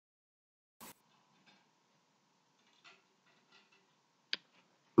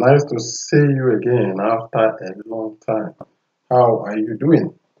Nice to see you again after a long time. How are you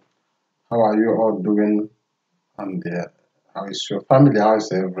doing? How are you all doing? And how is your family? How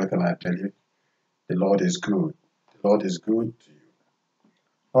is everything? I tell you, the Lord is good. The Lord is good to you.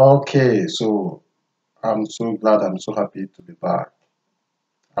 Okay, so I'm so glad. I'm so happy to be back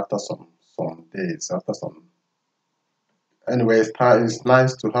after some days. After some. Anyway, it's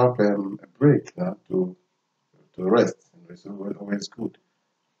nice to have a break to rest. It's always good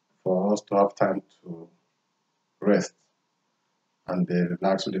for us to have time to rest and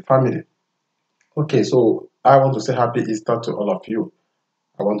relax with the family. Okay, so I want to say happy Easter to all of you.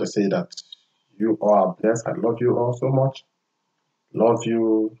 I want to say that you all are blessed. I love you all so much. Love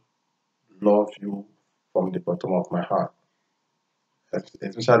you from the bottom of my heart.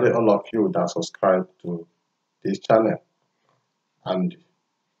 Especially all of you that subscribe to this channel and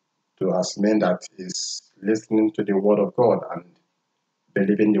to us men that is listening to the word of God and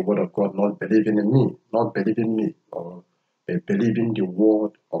believing the word of God, not believing in me, not believing me, or believing the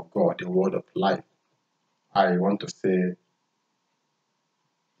word of God, the word of life. I want to say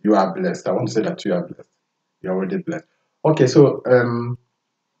you are blessed. I want to say that you are blessed. You're already blessed. Okay, so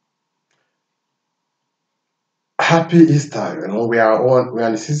happy Easter. You know, we are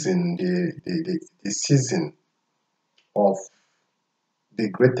in the season, the season of the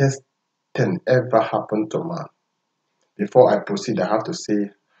greatest thing ever happened to man. Before I proceed, I have to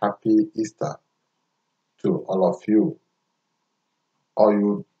say happy Easter to all of you, all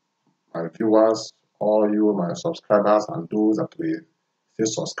you my viewers, all you my subscribers, and those that will still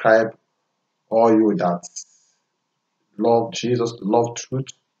subscribe, all you that love Jesus, love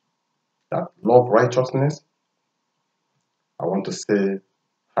truth, that love righteousness. I want to say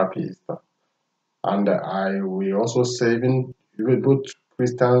happy Easter. And I will also say, even both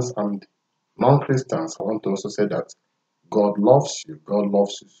Christians and non-Christians, I want to also say that God loves you. God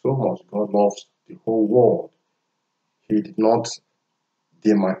loves you so much. God loves the whole world. He did not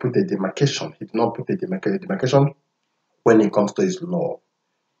put a demarcation. He did not put a demarcation when it comes to his love.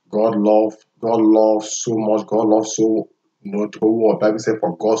 God loves so much. God loves so, the whole world. Bible says,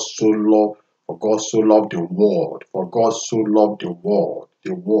 for God so loved the world. For God so loved the world.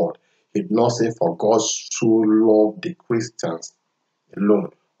 The world. He did not say for God so loved the Christians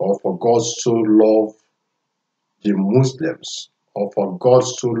alone, or for God so loved the Muslims, or for God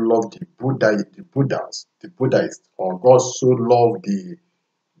so loved the Buddhists, or God so loved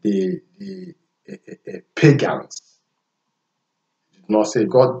the pagans. Not say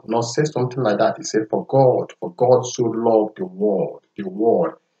God, not say something like that. He said, for God so loved the world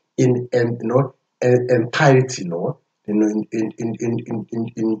in entirety, in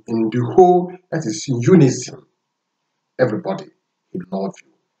the whole, that is in unison. Everybody, He loved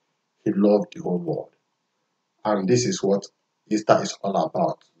you. He loved the whole world, and this is what Easter is all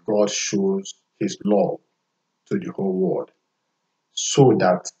about. God shows His love to the whole world, so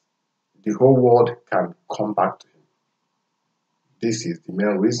that the whole world can come back to Him. This is the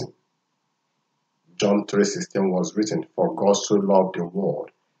main reason. John 3:16 was written, for God so loved the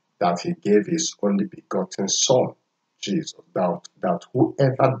world that He gave His only begotten Son, Jesus, that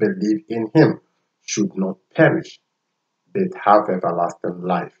whoever believes in Him should not perish, but have everlasting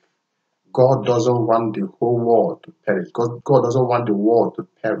life. God doesn't want the whole world to perish. God doesn't want the world to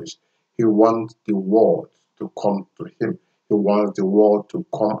perish. He wants the world to come to Him. He wants the world to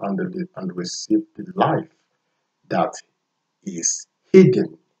come and receive the life that is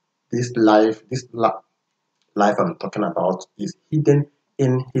hidden. Life I'm talking about is hidden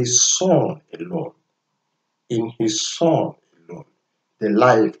in His Son alone. In His Son alone. The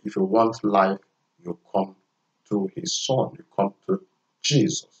life, if you want life, you come to His Son. You come to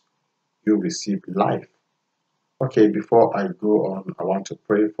Jesus. You receive life. Okay, before I go on, I want to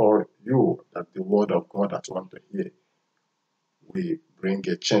pray for you that the word of God that you want to hear will bring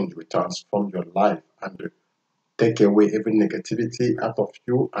a change, will transform your life, and take away every negativity out of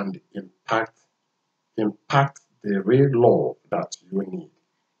you and impact the real love that you need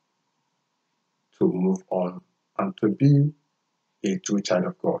to move on and to be a true child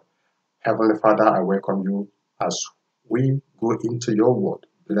of God. Heavenly Father, I welcome you as we go into your word.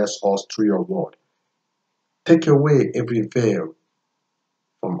 Bless us through your word. Take away every veil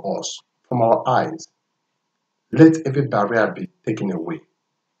from us, from our eyes. Let every barrier be taken away,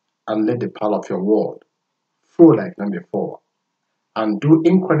 and let the power of your word flow like never before, and do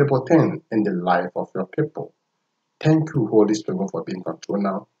incredible things in the life of your people. Thank you, Holy Spirit, for being in control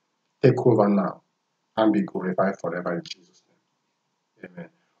now. Take over now and be glorified forever in Jesus' name. Amen.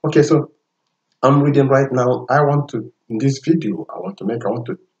 Okay, so I'm reading right now. In this video, I want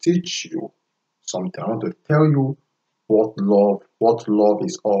to teach you something. I want to tell you what love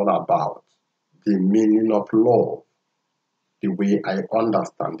is all about, the meaning of love, the way I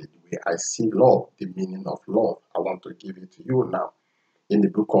understand it, the way I see love, the meaning of love. I want to give it to you now. In the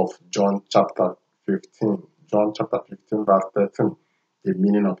book of John chapter 15, John chapter 15 verse 13, the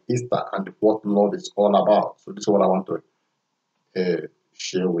meaning of Easter and what love is all about. So this is what I want to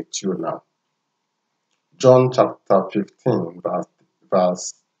share with you now. John chapter 15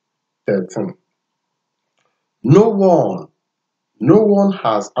 verse 13. No one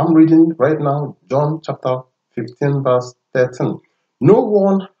has, I'm reading right now, John chapter 15 verse 13. No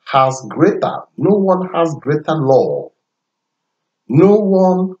one has greater love. No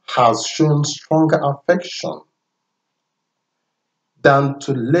one has shown stronger affection than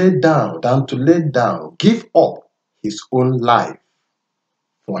to lay down, give up his own life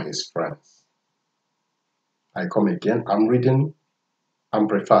for his friends. I come again, I'm reading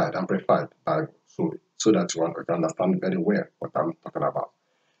Amplified Bible, so that you can understand very well what I'm talking about.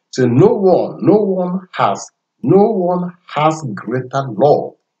 So no one has greater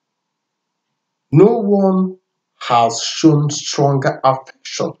love. No one has shown stronger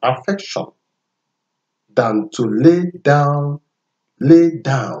affection than to lay down,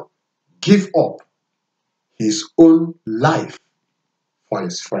 give up his own life for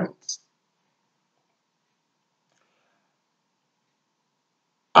his friends.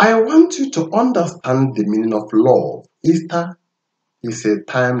 I want you to understand the meaning of love. Easter is a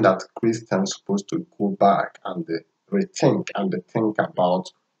time that Christians are supposed to go back and rethink and think about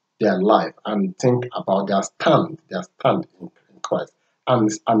their life and think about their stand in Christ, and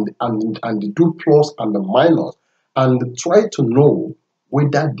the plus and the minus, and try to know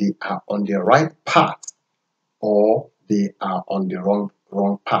whether they are on the right path or they are on the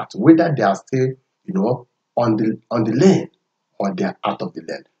wrong path, whether they are still on the lane or they are out of the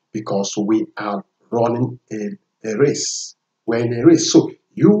lane, because we are running a race. We're in a race, so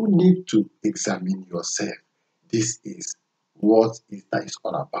you need to examine yourself. This is what Easter is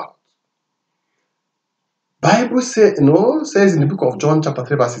all about. Bible says in the book of John chapter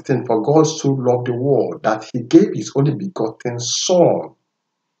 3 verse 16, for God so loved the world that he gave his only begotten Son,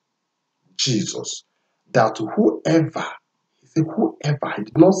 Jesus, that whoever, he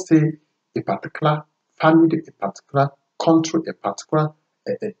did not say a particular family, a particular country, a particular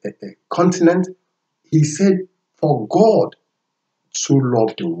a continent. He said, for God so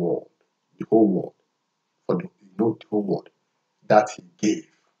loved the world, the whole world, the whole world, that he gave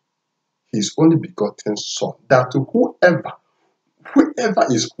his only begotten Son, that whoever, whoever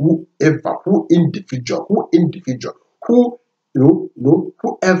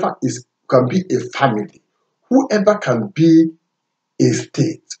can be a family, whoever can be a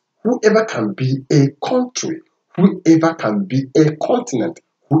state, whoever can be a country, whoever can be a continent,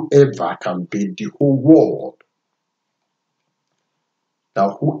 whoever can be the whole world, that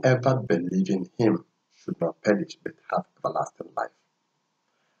whoever believes in him should not perish but have everlasting life.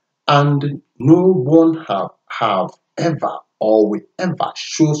 And no one have ever or will ever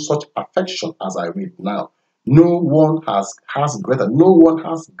show such affection as I read now. No one has greater love.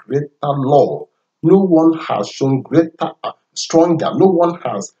 No one has shown stronger. No one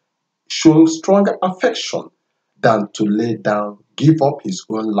has shown stronger affection than to lay down, give up his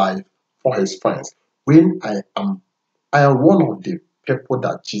own life for his friends. When I am one of the people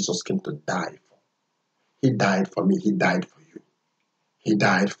that Jesus came to die for. He died for me. He died for you. He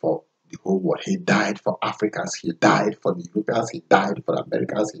died for the whole world. He died for Africans. He died for the Europeans. He died for the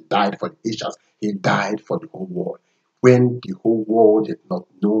Americans. He died for the Asians. He died for the whole world. When the whole world did not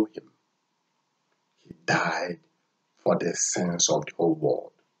know him, he died for the sins of the whole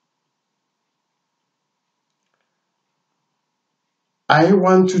world. I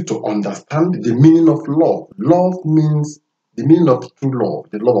want you to understand the meaning of love. Love means, the meaning of true love,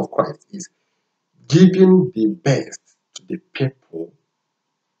 the love of Christ, is giving the best to the people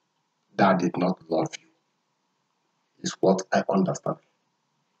that did not love you, is what I understand.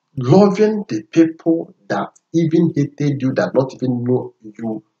 Loving the people that even hated you, that not even know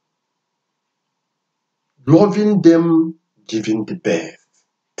you, loving them, giving the best,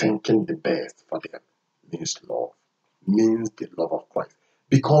 thinking the best for them, means love, means the love of Christ.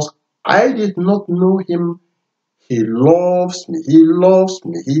 Because I did not know him, he loves me,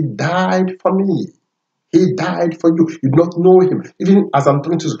 he died for me. He died for you. You do not know him. Even as I'm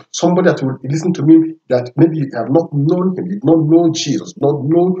talking to somebody that will listen to me, that maybe you have not known him, you do not know Jesus, not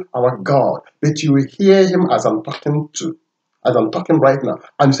know our God, but you will hear him as I'm talking right now,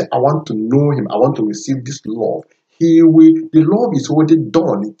 and you say, I want to know him, I want to receive this love. The love is already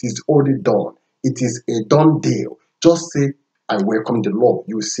done. It is already done. It is a done deal. Just say, I welcome the love.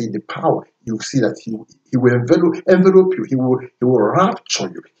 You see the power. You see that he will envelop you. He will rapture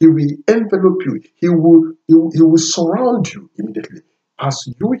you. He will envelop you. He will surround you immediately. As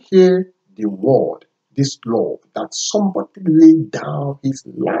you hear the word, this love, that somebody laid down his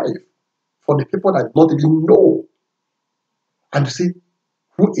life for the people that don't even know. And you say,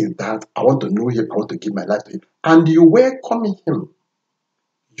 who is that? I want to know him. I want to give my life to him. And you welcome him.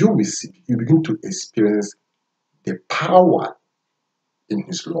 You begin to experience the power in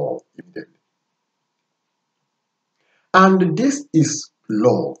his love immediately. And this is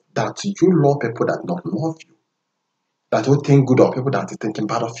love, that you love people that don't love you, that you think good of people that is thinking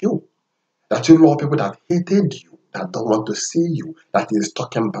bad of you, that you love people that hated you, that don't want to see you, that is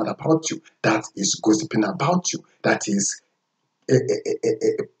talking bad about you, that is gossiping about you, that is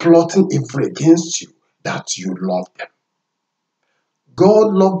plotting evil against you, that you love them.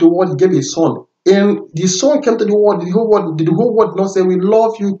 God loved the world, he gave his son. And the son came to the world, the whole world did not say, we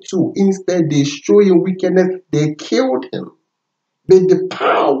love you too. Instead, they show him wickedness, they killed him. But the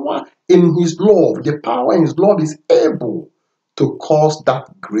power in his love, is able to cause that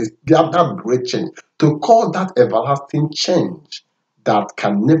great change, to cause that everlasting change that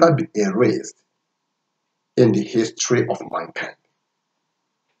can never be erased in the history of mankind.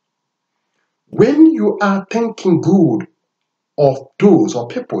 When you are thinking good of those or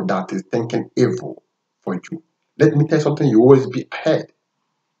people that is thinking evil for you, let me tell you something, you always be ahead.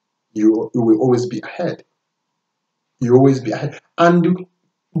 You will always be ahead. You always be ahead. And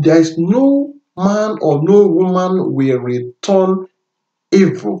there is no man or no woman will return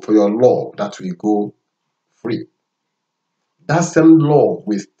evil for your love that will go free. That same love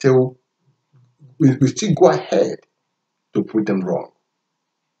will still go ahead to put them wrong.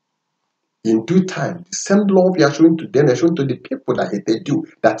 In due time, the same love you are showing to them, you are showing to the people that hated you,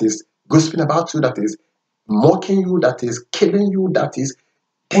 that is gossiping about you, that is mocking you, that is killing you, that is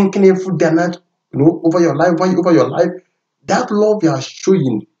thinking evil day and night, over your life, over your life. That love you are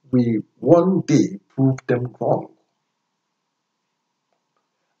showing will one day prove them wrong.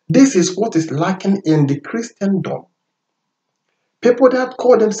 This is what is lacking in the Christendom. People that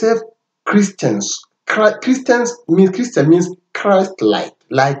call themselves Christians, Christian means Christ-like,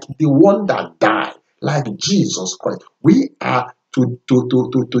 like the one that died, like Jesus Christ. We are to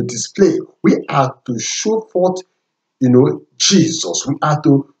display, we are to show forth, Jesus. We are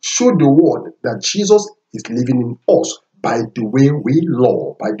to show the world that Jesus is living in us by the way we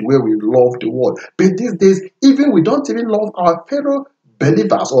love, the world. But these days, even we don't even love our fellow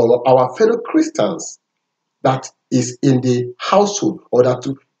believers or our fellow Christians that is in the household, or that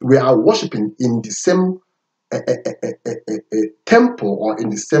we are worshiping in the same temple or in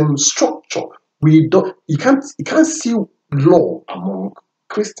the same structure. You can't see love among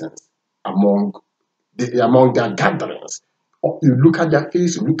Christians, among their gatherings. Or you look at their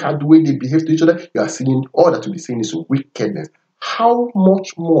face, you look at the way they behave to each other, you are seeing all that will be seen is wickedness. How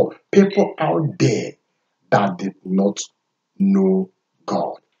much more people out there that did not know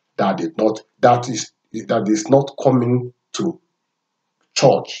God, that is not coming to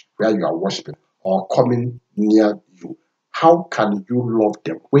church where you are worshiping or coming near you? How can you love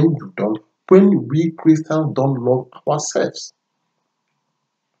them when we Christians don't love ourselves?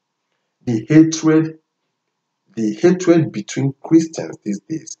 The hatred between Christians these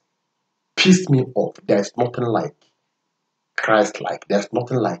days pissed me off. There's nothing like Christ-like. There's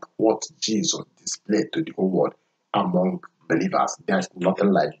nothing like what Jesus displayed to the whole world among believers. There's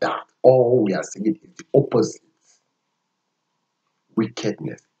nothing like that. All we are seeing is the opposite.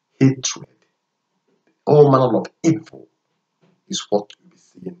 Wickedness, hatred, all manner of evil is what we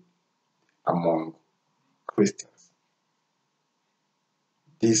see among Christians.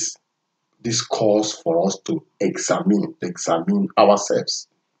 This calls for us to examine ourselves.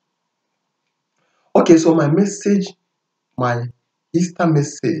 Okay, so my Easter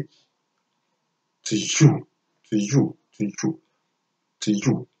message to you,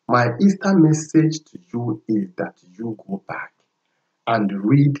 my Easter message to you is that you go back and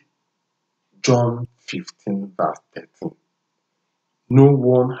read John 15, verse 13. No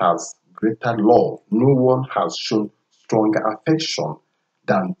one has greater love, no one has shown stronger affection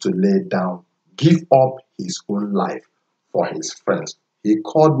than to give up his own life for his friends. He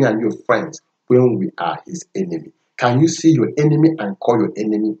called me and you friends when we are his enemy. Can you see your enemy and call your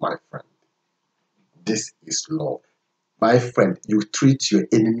enemy my friend? This is love. My friend, you treat your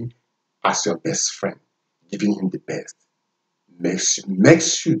enemy as your best friend, giving him the best.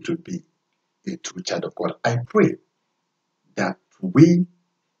 Makes you to be a true child of God. I pray that we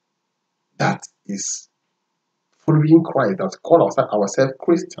that is following Christ, that call ourselves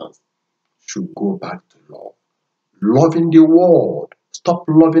Christians, should go back to love. loving the world. Stop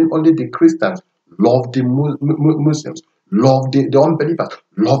loving only the Christians. Love the Muslims. Love the unbelievers.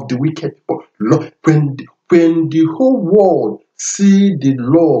 Love the wicked people. When the whole world see the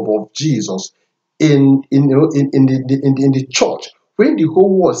love of Jesus in the church, when the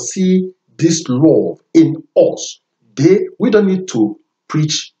whole world see this love in us, we don't need to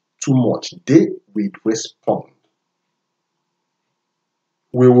preach too much. They will respond.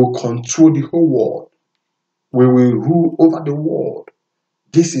 We will control the whole world. We will rule over the world.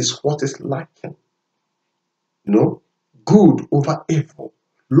 This is what is lacking. Good over evil.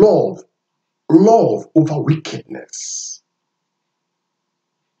 Love over wickedness.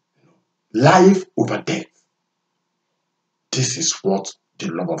 Life over death. This is what the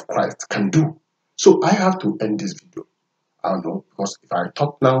love of Christ can do. So I have to end this video. I don't know, because if I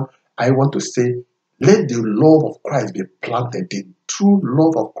talk now, I want to say, let the love of Christ be planted, the true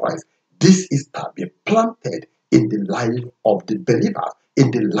love of Christ. This is to be planted in the life of the believer, in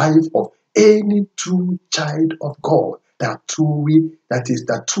the life of any true child of God that truly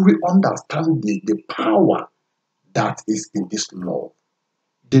understand the power that is in this love.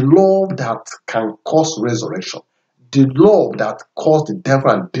 The love that can cause resurrection. The love that caused the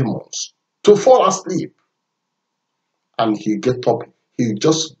devil and demons to fall asleep. And he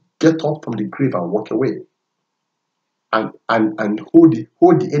just get up from the grave and walk away. And hold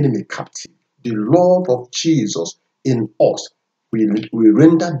the enemy captive. The love of Jesus in us will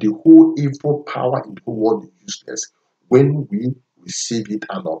render the whole evil power in the whole world useless when we receive it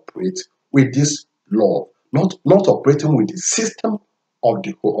and operate with this love, not operating with the system of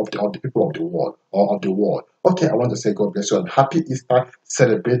the people of the world or of the world. Okay, I want to say God bless you and happy Easter.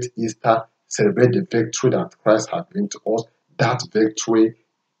 Celebrate Easter. Celebrate the victory that Christ has given to us. That victory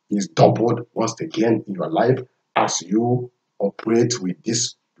is doubled once again in your life as you operate with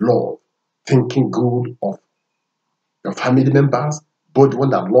this love, thinking good of your family members, both the one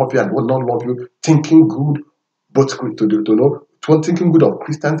that love you and the one not love you, thinking good, thinking good of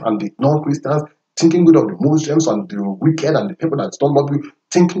Christians and the non-Christians, thinking good of the Muslims and the wicked and the people that don't love you,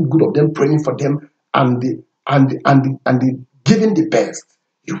 thinking good of them, praying for them, and giving the best.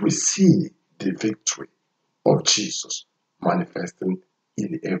 You will see the victory of Jesus manifesting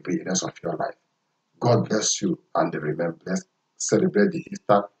in every area of your life. God bless you and remain blessed. Celebrate the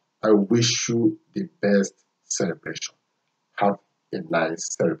Easter. I wish you the best celebration. Have a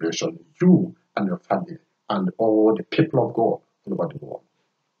nice celebration, you and your family and all the people of God all over the world.